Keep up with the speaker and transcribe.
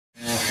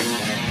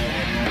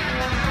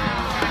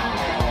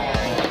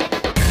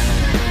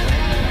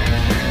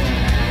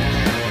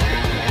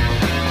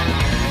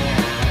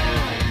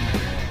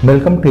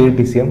Welcome to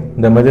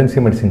AETCM, the emergency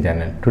medicine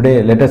channel.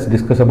 Today let us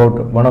discuss about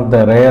one of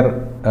the rare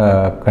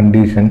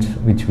conditions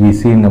which we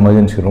see in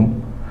emergency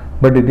room,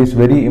 but it is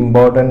very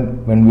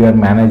important when we are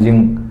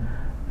managing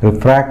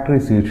refractory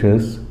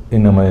seizures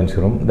in emergency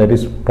room, that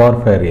is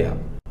porphyria.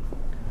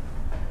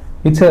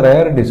 It's a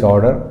rare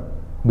disorder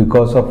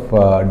because of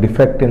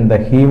defect in the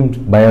heme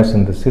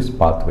biosynthesis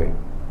pathway.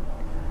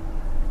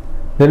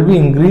 There will be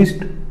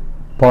increased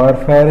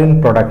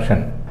porphyrin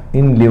production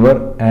in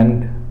liver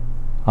and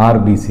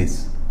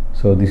RBCs.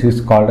 So this is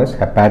called as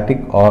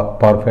hepatic or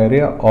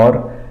porphyria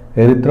or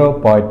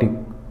erythropoietic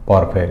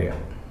porphyria.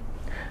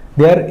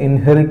 They are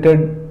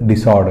inherited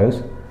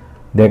disorders.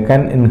 They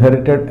can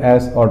inherited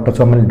as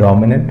autosomal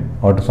dominant,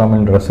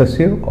 autosomal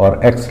recessive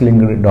or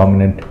X-linked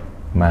dominant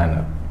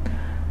manner.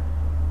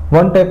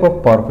 One type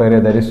of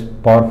porphyria, that is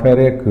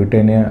Porphyria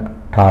cutanea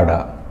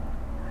tarda.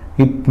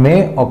 It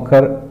may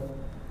occur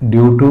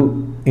due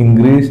to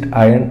increased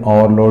iron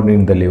overload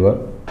in the liver,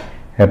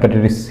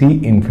 hepatitis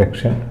C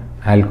infection,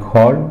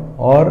 alcohol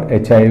or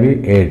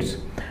HIV AIDS.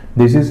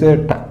 This is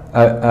a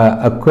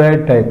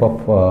acquired type of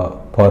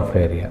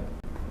porphyria.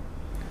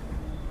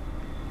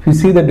 If you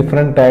see the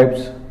different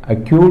types,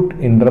 acute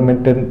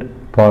intermittent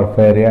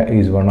porphyria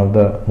is one of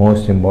the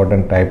most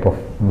important type of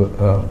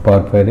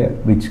porphyria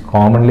which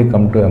commonly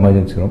come to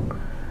emergency room.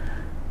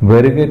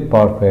 Variegate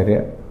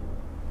porphyria,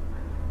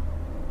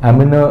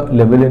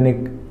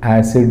 aminolevulinic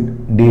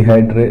acid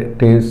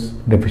dehydratase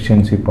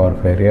deficiency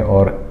porphyria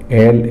or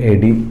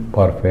ALAD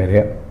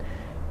porphyria,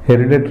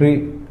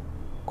 hereditary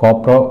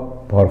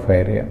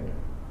coproporphyria.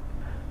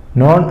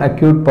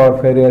 Non-acute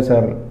porphyrias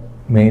are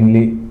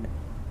mainly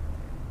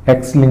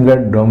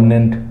X-linked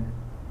dominant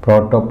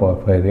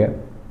protoporphyria,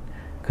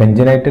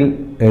 congenital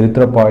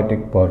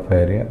erythropoietic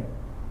porphyria,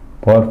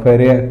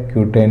 Porphyria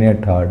cutanea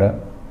tarda,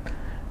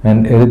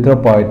 and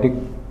erythropoietic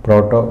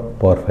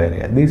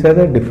protoporphyria. These are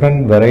the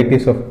different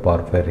varieties of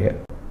porphyria.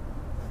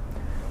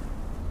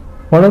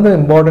 One of the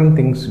important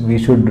things we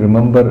should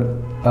remember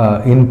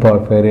in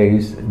porphyria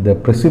is the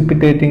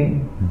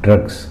precipitating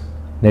drugs.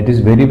 That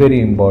is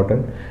very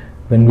important.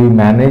 When we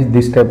manage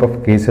this type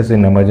of cases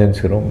in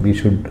emergency room, we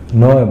should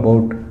know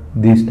about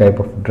these type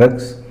of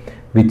drugs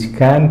which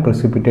can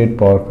precipitate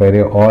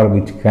porphyria or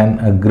which can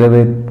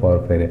aggravate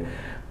porphyria.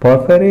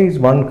 Porphyria is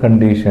one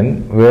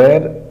condition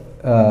where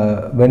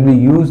when we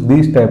use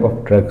these type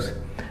of drugs,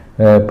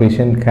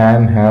 patient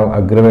can have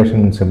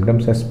aggravation in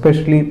symptoms,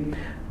 especially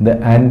the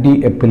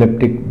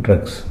anti-epileptic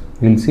drugs.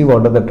 We will see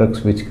what are the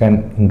drugs which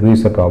can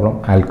increase the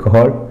problem: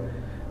 alcohol,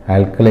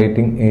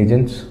 alkylating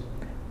agents,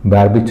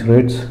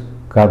 barbiturates,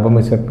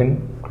 carbamazepine,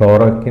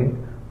 chloroquine,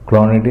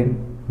 clonidine,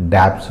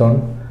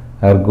 dapsone,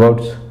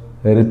 ergots,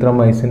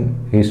 erythromycin,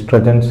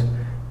 estrogens,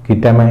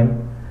 ketamine,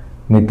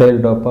 methyl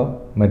dopa,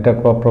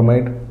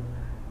 metoclopramide,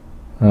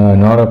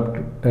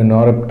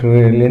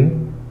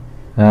 norepinephrine,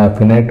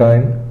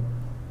 phenytoin,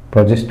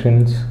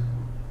 progestins,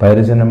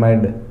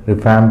 pyrazinamide,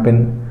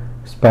 rifampin,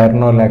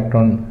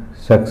 spironolactone,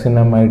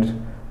 succinamides,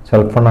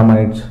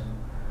 sulfonamides,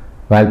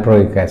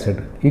 valproic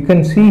acid. You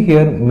can see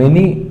here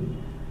many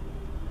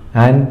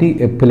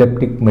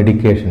anti-epileptic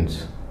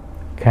medications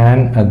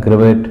can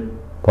aggravate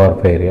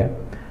porphyria.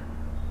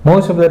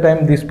 Most of the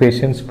time these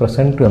patients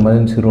present to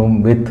emergency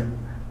room with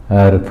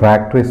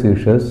refractory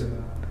seizures.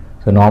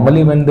 So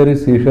normally when there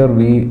is seizure,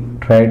 we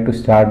try to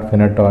start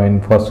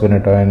phenytoin,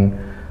 phosphonatoin,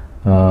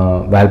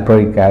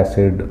 valproic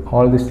acid,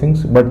 all these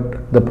things,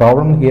 but the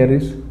problem here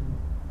is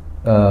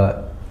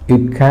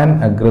it can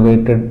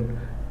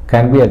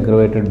be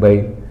aggravated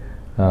by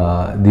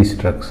these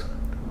drugs.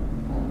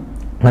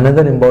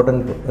 Another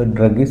important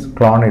drug is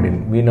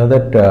clonidine. We know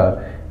that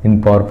in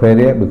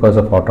porphyria, because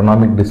of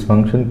autonomic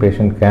dysfunction,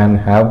 patient can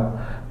have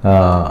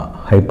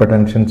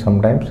hypertension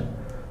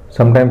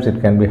sometimes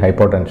it can be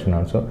hypotension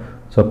also.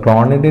 So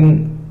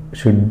clonidine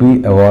should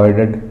be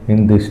avoided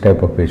in this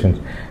type of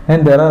patients,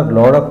 and there are a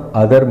lot of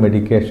other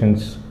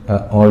medications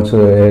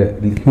also. A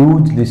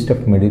huge list of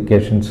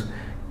medications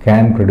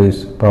can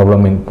produce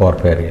problem in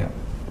porphyria.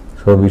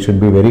 So we should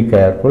be very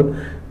careful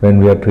when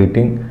we are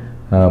treating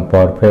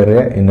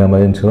porphyria in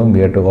emergency room. We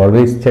have to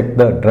always check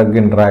the drug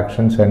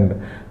interactions and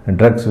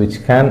drugs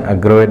which can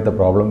aggravate the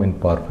problem in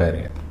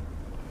porphyria.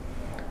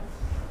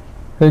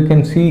 So you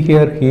can see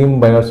here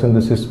heme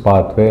biosynthesis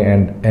pathway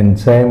and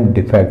enzyme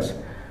defects.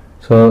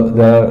 So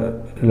there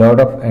are a lot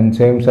of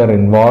enzymes are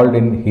involved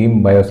in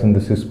heme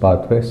biosynthesis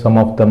pathway. Some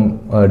of them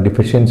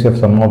deficiency of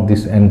some of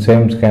these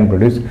enzymes can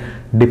produce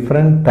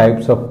different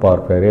types of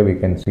porphyria. We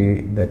can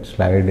see that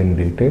slide in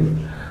detail.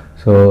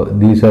 So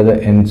these are the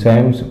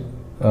enzymes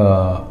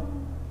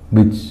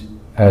which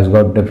has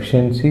got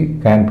deficiency,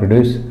 can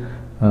produce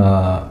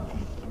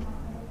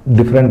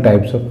different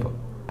types of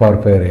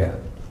porphyria.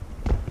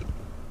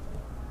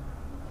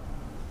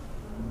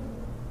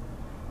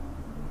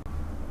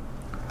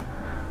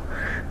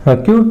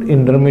 Acute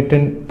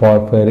intermittent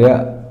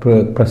porphyria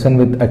present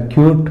with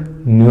acute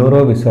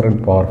neurovisceral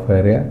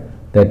porphyria.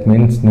 That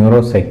means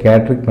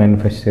neuropsychiatric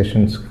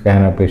manifestations.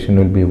 A patient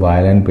will be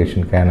violent,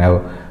 patient can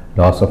have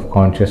loss of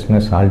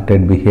consciousness,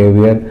 altered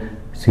behavior,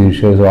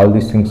 seizures, all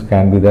these things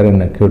can be there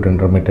in acute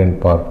intermittent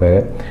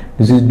porphyria.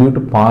 This is due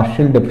to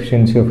partial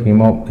deficiency of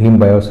heme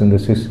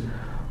biosynthesis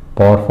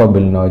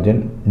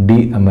porphobilinogen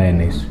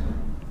deaminase.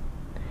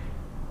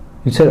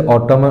 It's an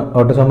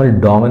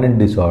autosomal dominant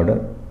disorder,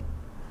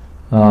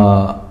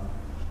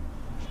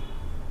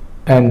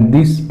 and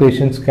these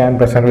patients can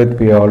present with,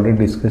 we already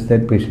discussed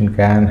that patient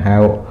can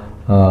have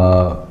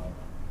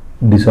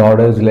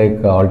disorders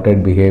like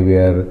altered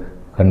behavior,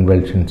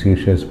 convulsion,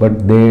 seizures,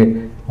 but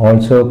they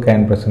also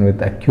can present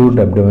with acute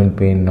abdominal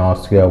pain,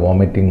 nausea,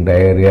 vomiting,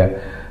 diarrhea,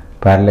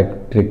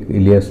 paralytic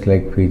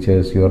ileus-like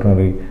features,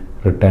 urinary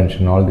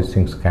retention. All these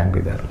things can be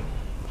there.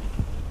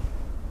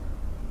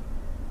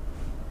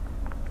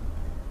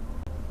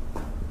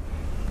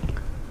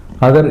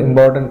 Other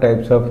important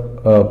types of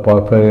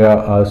porphyria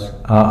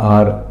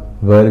are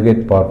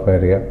variegate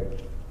porphyria.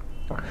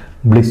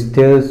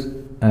 Blisters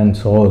and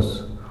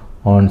sores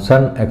on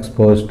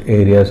sun-exposed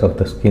areas of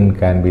the skin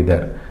can be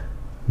there.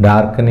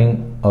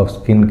 Darkening of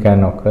skin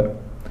can occur.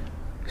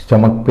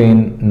 Stomach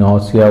pain,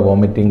 nausea,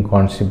 vomiting,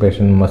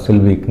 constipation, muscle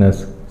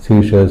weakness,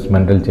 seizures,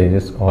 mental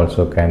changes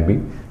also can be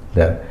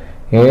there.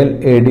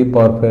 ALAD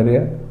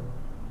porphyria,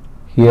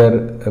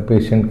 here a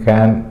patient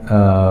can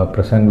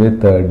present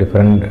with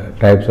different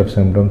types of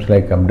symptoms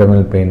like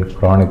abdominal pain,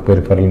 chronic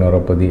peripheral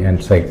neuropathy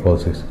and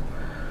psychosis.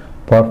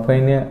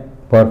 Porphyria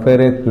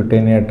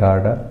cutanea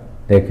tarda,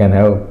 they can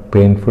have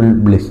painful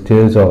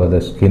blisters over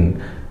the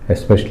skin,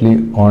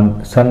 especially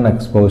on sun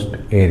exposed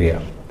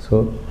area.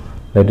 So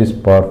that is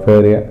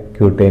Porphyria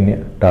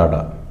cutanea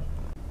tarda.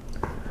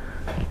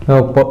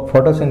 Now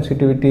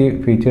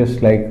photosensitivity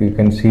features like you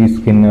can see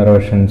skin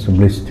erosions,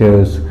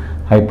 blisters,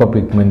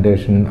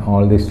 hyperpigmentation,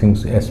 all these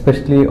things,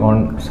 especially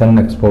on sun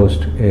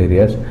exposed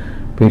areas.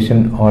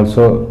 Patient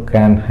also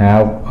can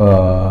have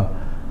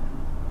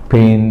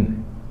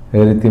pain,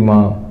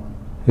 erythema,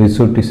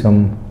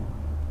 hirsutism,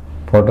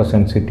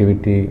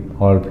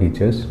 photosensitivity, all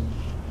features.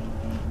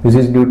 This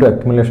is due to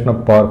accumulation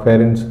of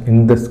porphyrins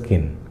in the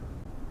skin.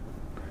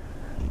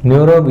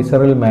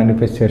 Neurovisceral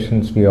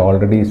manifestations, we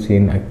already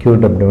seen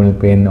acute abdominal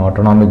pain,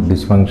 autonomic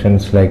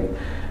dysfunctions like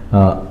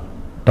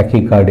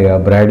tachycardia,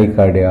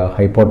 bradycardia,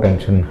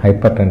 hypotension,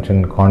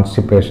 hypertension,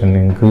 constipation,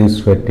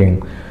 increased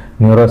sweating.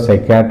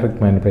 Neuropsychiatric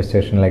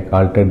manifestation like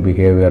altered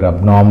behavior,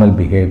 abnormal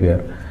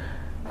behavior,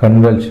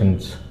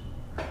 convulsions,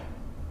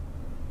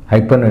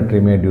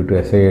 hyponatremia due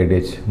to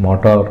SIADH,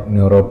 motor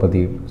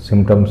neuropathy.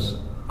 Symptoms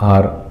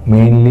are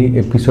mainly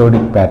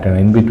episodic pattern.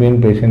 In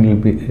between, patient will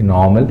be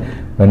normal.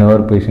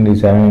 Whenever patient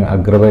is having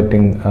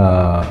aggravating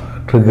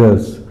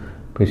triggers,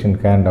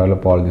 patient can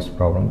develop all these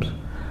problems.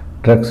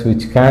 Drugs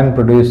which can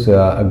produce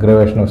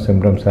aggravation of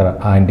symptoms are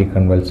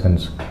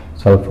anticonvulsants,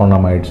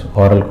 sulfonamides,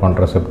 oral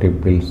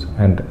contraceptive pills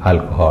and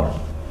alcohol.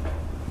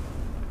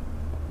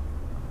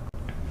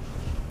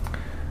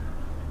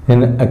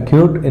 In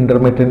acute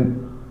intermittent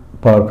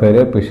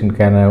porphyria, patient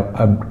can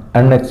have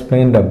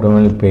unexplained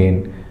abdominal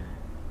pain,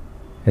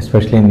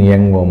 especially in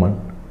young women.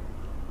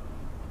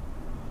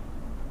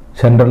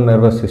 Central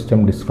nervous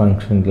system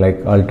dysfunction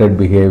like altered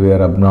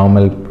behavior,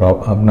 abnormal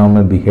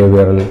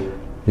behavioral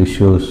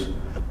issues,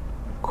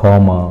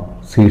 coma,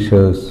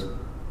 seizures,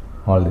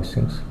 all these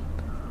things.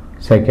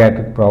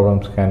 Psychiatric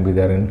problems can be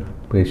there in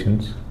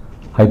patients.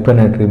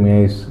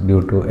 Hyponatremia is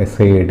due to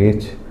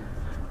SIADH.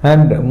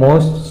 And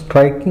most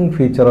striking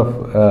feature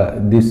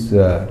of this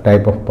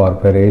type of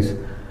porphyria is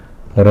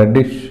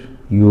reddish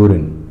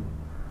urine.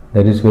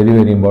 That is very,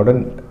 very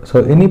important.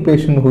 So any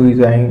patient who is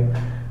having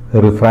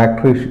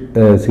refractory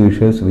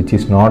seizures which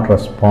is not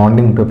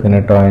responding to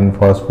phenytoin,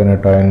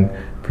 fosphenytoin,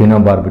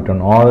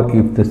 phenobarbital, or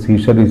if the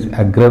seizure is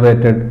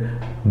aggravated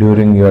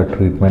during your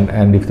treatment,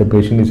 and if the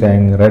patient is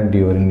having red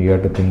urine, you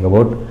have to think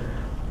about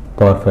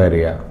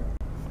porphyria.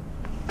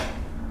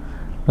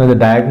 Now the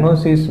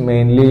diagnosis is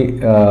mainly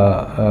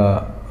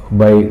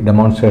by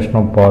demonstration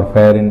of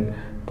porphyrin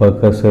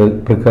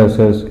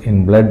precursors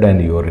in blood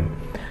and urine.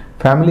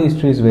 Family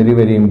history is very,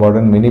 very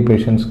important. Many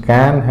patients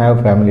can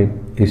have family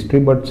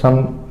history, but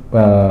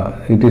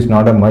it is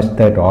not a must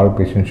that all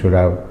patients should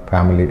have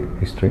family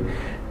history.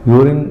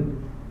 Urine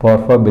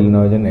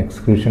porphobilinogen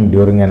excretion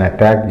during an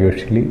attack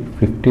usually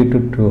 50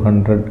 to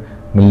 200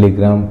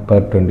 milligram per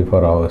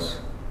 24 hours.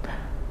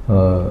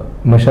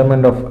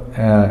 Measurement of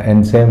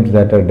enzymes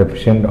that are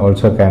deficient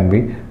also can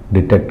be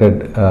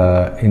detected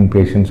in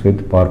patients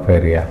with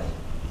porphyria.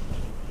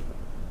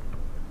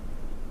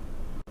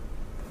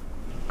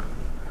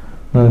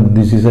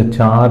 This is a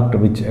chart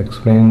which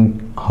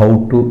explains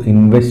how to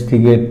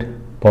investigate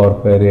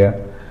porphyria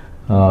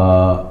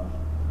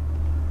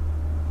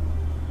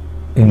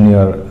in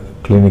your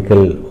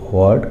clinical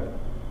ward.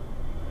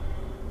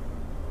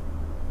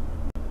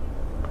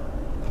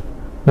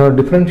 Now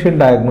differential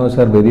diagnosis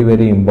are very,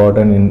 very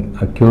important in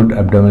acute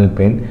abdominal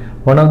pain.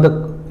 One of the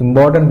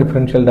important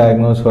differential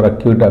diagnosis for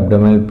acute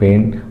abdominal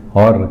pain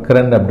or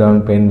recurrent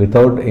abdominal pain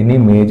without any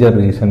major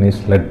reason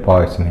is lead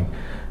poisoning.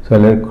 So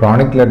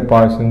chronic lead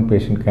poisoning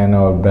patient can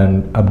have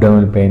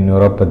abdominal pain,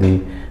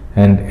 neuropathy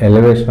and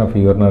elevation of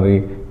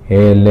urinary,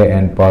 ALA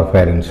and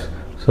porphyrins.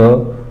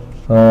 So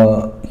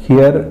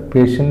Here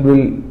patient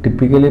will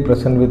typically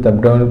present with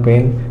abdominal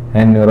pain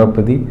and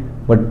neuropathy,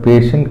 but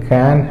patient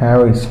can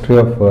have a history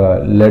of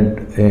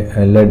lead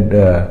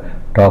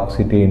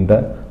toxicity in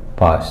the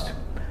past,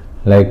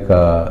 like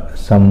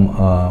some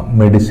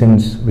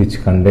medicines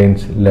which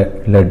contains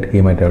lead he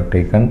might have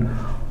taken,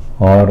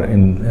 or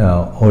in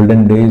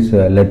olden days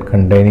lead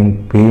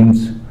containing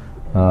paints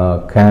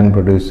can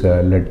produce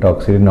lead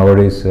toxicity.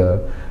 Nowadays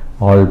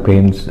all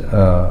paints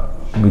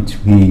which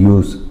we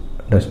use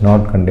does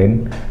not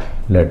contain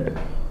lead.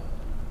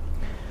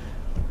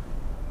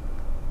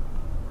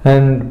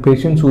 And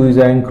patients who is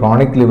having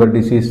chronic liver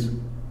disease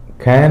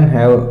can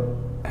have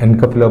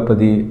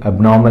encephalopathy,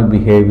 abnormal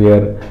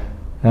behavior,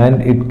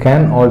 and it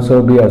can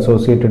also be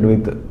associated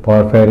with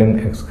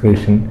porphyrin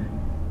excretion,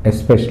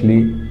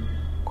 especially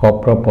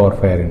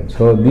coproporphyrin.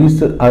 So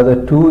these are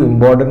the two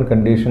important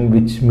conditions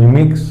which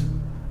mimics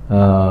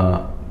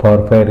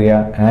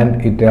porphyria,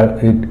 and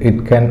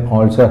it can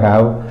also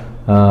have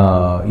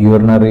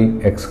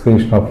urinary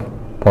excretion of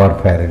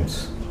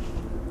porphyrins.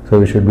 So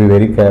we should be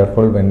very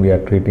careful when we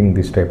are treating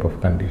this type of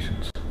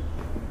conditions.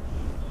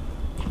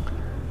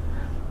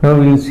 Now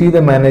we will see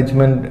the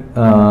management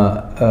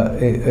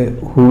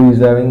who is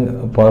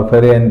having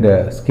porphyria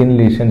and skin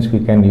lesions. We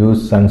can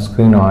use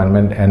sunscreen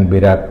ointment and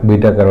beta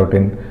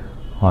carotene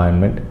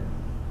ointment.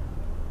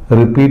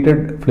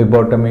 Repeated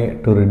phlebotomy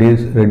to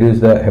reduce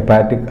the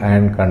hepatic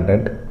iron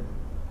content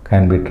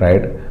can be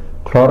tried.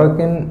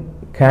 Chloroquine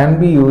can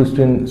be used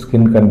in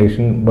skin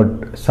condition,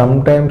 but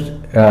sometimes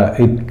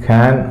it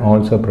can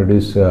also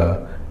produce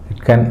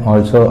it can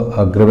also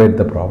aggravate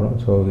the problem,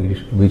 so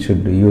we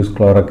should use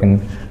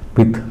chloroquine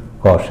with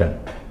caution.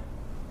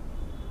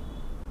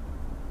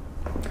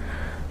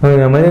 Now,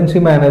 in emergency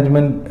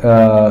management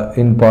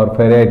in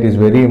porphyria, it is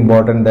very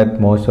important that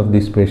most of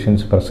these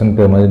patients present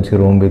to emergency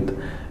room with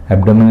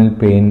abdominal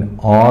pain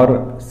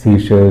or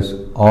seizures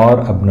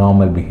or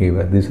abnormal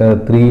behavior. These are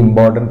three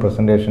important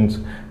presentations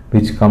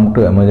which come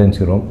to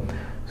emergency room.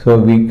 So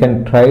we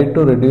can try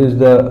to reduce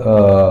the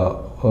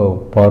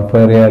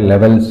porphyria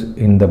levels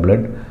in the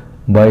blood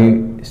by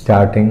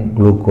starting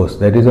glucose.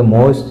 That is the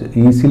most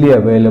easily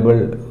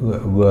available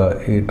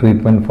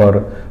treatment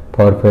for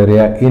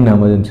porphyria in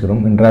emergency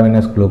room.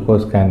 Intravenous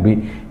glucose can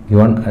be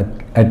given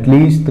at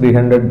least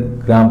 300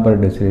 gram per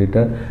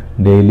deciliter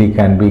daily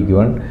can be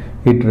given.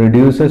 It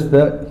reduces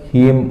the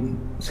heme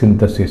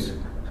synthesis.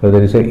 So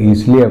there is a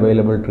easily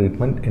available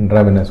treatment.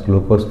 Intravenous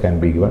glucose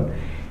can be given.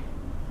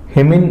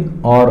 Hemin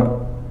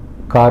or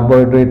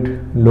carbohydrate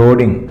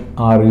loading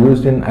are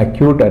used in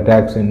acute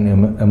attacks in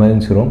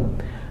emergency room.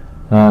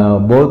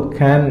 Both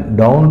can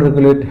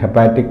down-regulate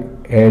hepatic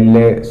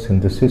ALA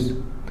synthesis.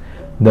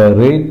 The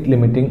rate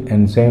limiting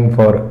enzyme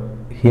for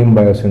heme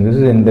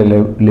biosynthesis in the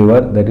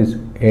liver, that is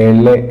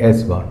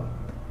ALAS1.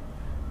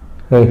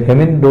 The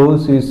hemin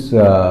dose is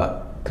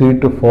 3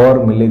 to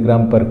 4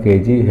 milligram per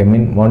kg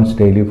hemin once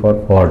daily for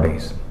 4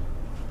 days.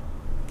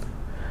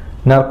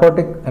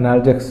 Narcotic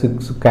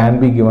analgesics can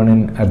be given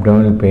in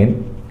abdominal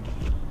pain.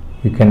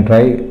 You can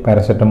try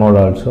paracetamol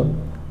also.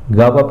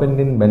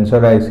 Gabapentin,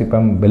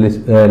 benzodiazepam,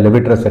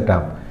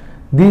 levetiracetam.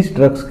 These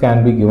drugs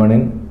can be given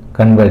in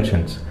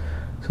convulsions.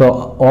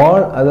 So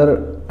all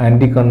other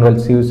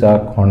anticonvulsives are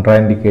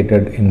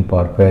contraindicated in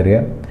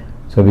porphyria.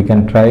 So we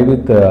can try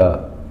with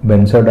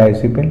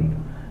benzodiazepine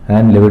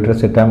and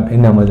levetiracetam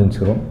in emergency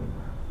room.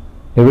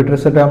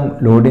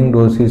 Levetiracetam loading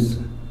dose is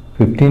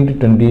 15 to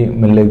 20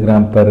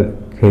 milligram per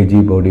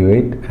kg body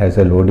weight as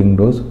a loading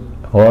dose,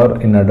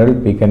 or in adult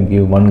we can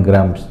give 1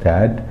 gram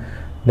stat,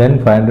 then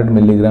 500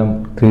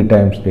 milligram 3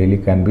 times daily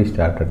can be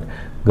started.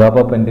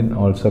 Gabapentin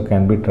also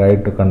can be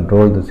tried to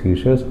control the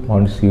seizures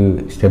once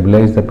you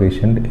stabilize the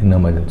patient in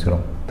emergency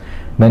room.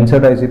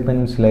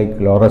 Benzodiazepines like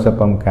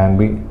lorazepam can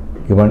be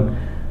given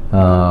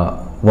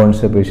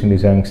once the patient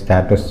is having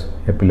status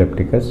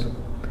epilepticus.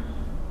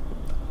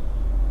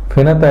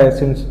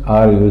 Phenothiazines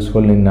are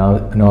useful in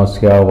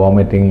nausea,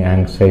 vomiting,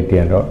 anxiety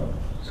and all.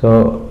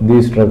 So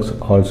these drugs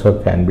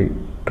also can be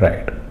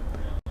tried.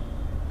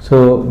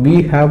 So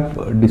we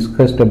have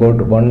discussed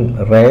about one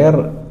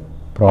rare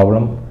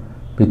problem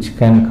which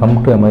can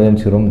come to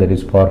emergency room, that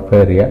is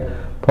porphyria.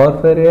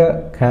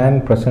 Porphyria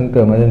can present to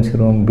emergency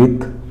room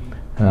with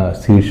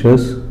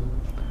seizures,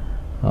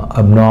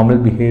 abnormal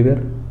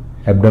behavior,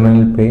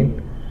 abdominal pain.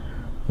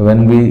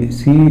 When we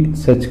see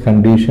such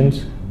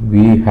conditions,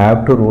 we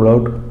have to rule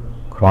out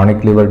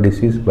chronic liver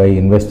disease by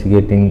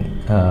investigating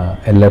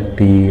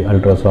LFT,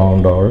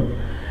 ultrasound, or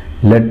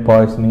lead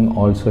poisoning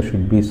also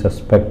should be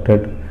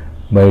suspected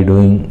by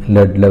doing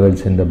lead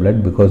levels in the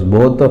blood, because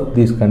both of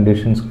these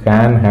conditions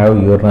can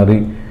have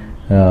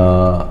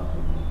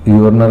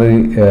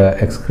urinary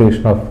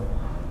excretion of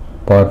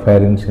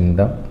porphyrins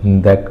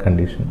in that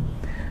condition.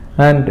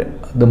 And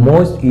the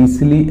most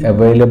easily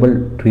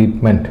available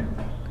treatment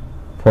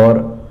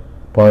for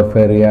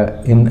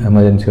porphyria in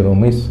emergency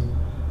room is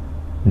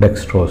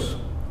dextrose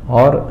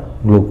or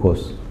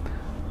glucose.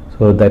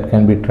 So that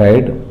can be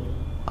tried.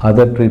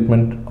 Other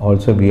treatment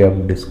also we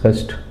have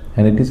discussed,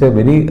 and it is a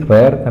very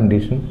rare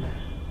condition.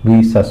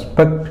 We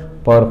suspect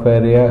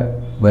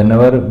porphyria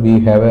whenever we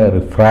have a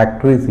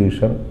refractory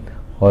seizure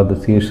or the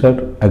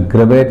seizure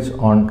aggravates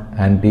on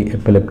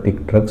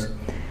anti-epileptic drugs,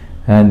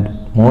 and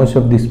most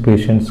of these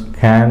patients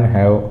can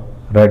have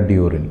red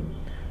urine.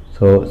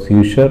 So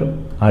seizure,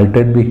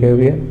 altered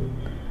behavior,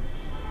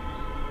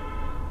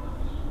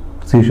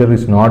 seizure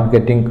is not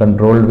getting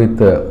controlled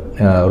with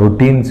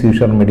routine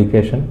seizure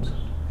medications,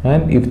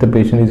 and if the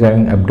patient is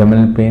having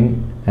abdominal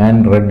pain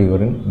and red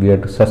urine, we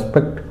have to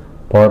suspect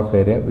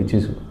porphyria, which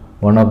is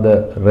one of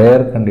the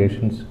rare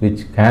conditions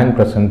which can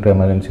present to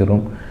emergency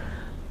room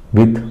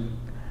with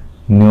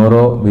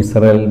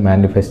neurovisceral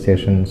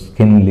manifestations,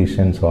 skin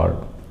lesions,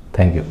 all.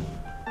 Thank you.